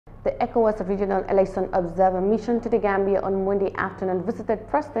The Ecowas Regional Election Observer Mission to the Gambia on Monday afternoon visited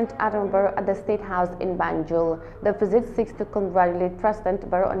President Barrow at the State House in Banjul. The visit seeks to congratulate President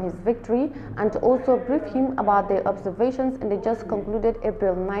Barrow on his victory and to also brief him about their observations in the just concluded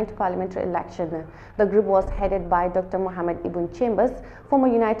April 9th parliamentary election. The group was headed by Dr. Mohamed Ibn Chambers, former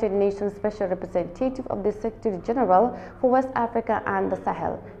United Nations Special Representative of the Secretary General for West Africa and the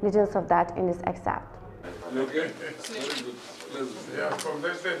Sahel. Details of that in this excerpt. Okay. Yeah, from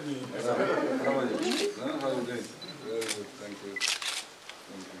that let me. How are you? How are you doing? Very good, thank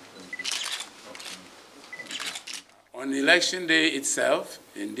you. On election day itself,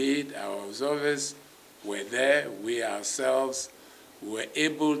 indeed, our observers were there. We ourselves were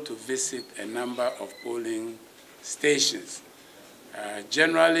able to visit a number of polling stations.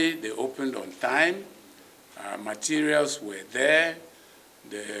 Generally, they opened on time. Materials were there.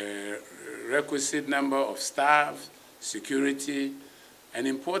 The requisite number of staff, security, and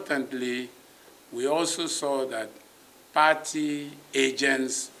importantly, we also saw that party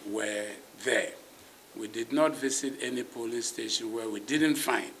agents were there. We did not visit any polling station where we didn't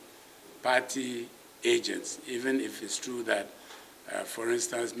find party agents, even if it's true that, for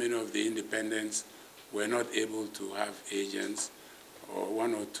instance, many of the independents were not able to have agents, or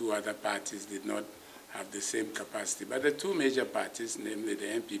one or two other parties did not have the same capacity. But the two major parties, namely the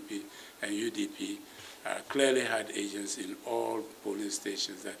NPP and UDP, clearly had agents in all polling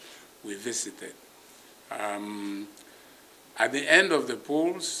stations that we visited. At the end of the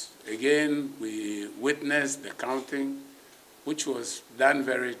polls, again, we witnessed the counting, which was done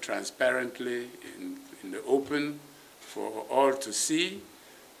very transparently in the open for all to see.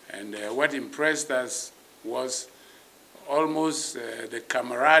 And what impressed us was almost the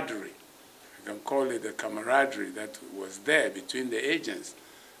camaraderie. I can call it the camaraderie that was there between the agents.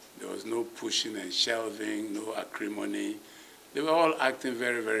 There was no pushing and shelving, no acrimony. They were all acting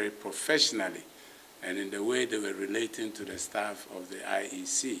very, very professionally and in the way they were relating to the staff of the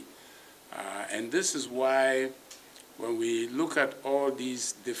IEC. And this is why when we look at all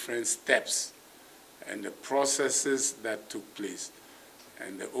these different steps and the processes that took place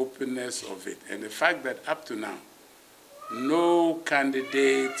and the openness of it, and the fact that up to now, no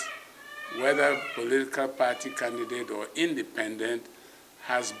candidate, whether political party candidate or independent,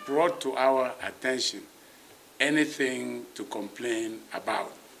 has brought to our attention anything to complain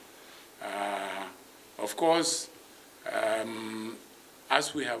about. Of course,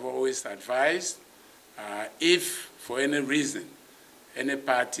 as we have always advised, if for any reason any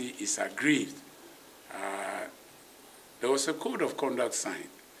party is aggrieved, there was a code of conduct signed,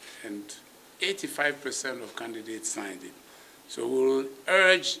 and 85% of candidates signed it. So we'll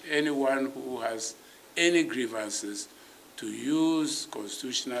urge anyone who has any grievances to use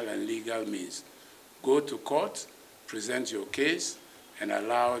constitutional and legal means. Go to court, present your case, and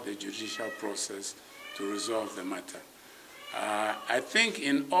allow the judicial process to resolve the matter. I think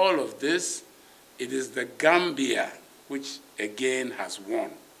in all of this, it is the Gambia which again has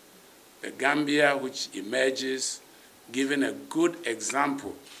won. The Gambia which emerges, giving a good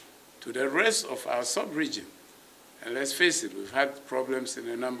example to the rest of our sub-region. And let's face it, we've had problems in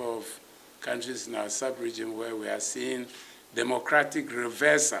a number of countries in our sub-region where we are seeing democratic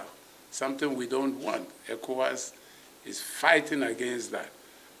reversal, something we don't want. Ecowas is fighting against that.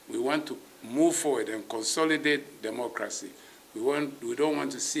 We want to move forward and consolidate democracy. We don't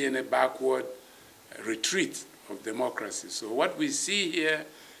want to see any backward retreat of democracy. So what we see here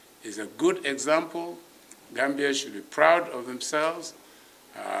is a good example. Gambia should be proud of themselves.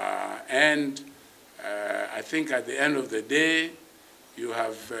 I think at the end of the day, you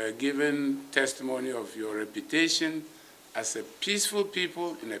have given testimony of your reputation as a peaceful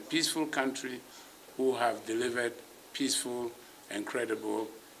people in a peaceful country who have delivered peaceful and credible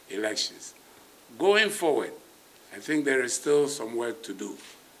elections. Going forward, I think there is still some work to do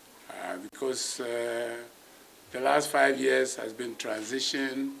because the last 5 years has been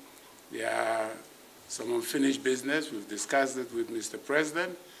transition. There are some unfinished business. We've discussed it with Mr.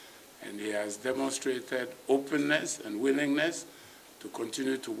 President, and he has demonstrated openness and willingness to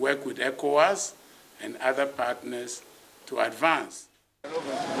continue to work with ECOWAS and other partners to advance. We are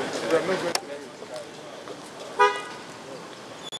not going to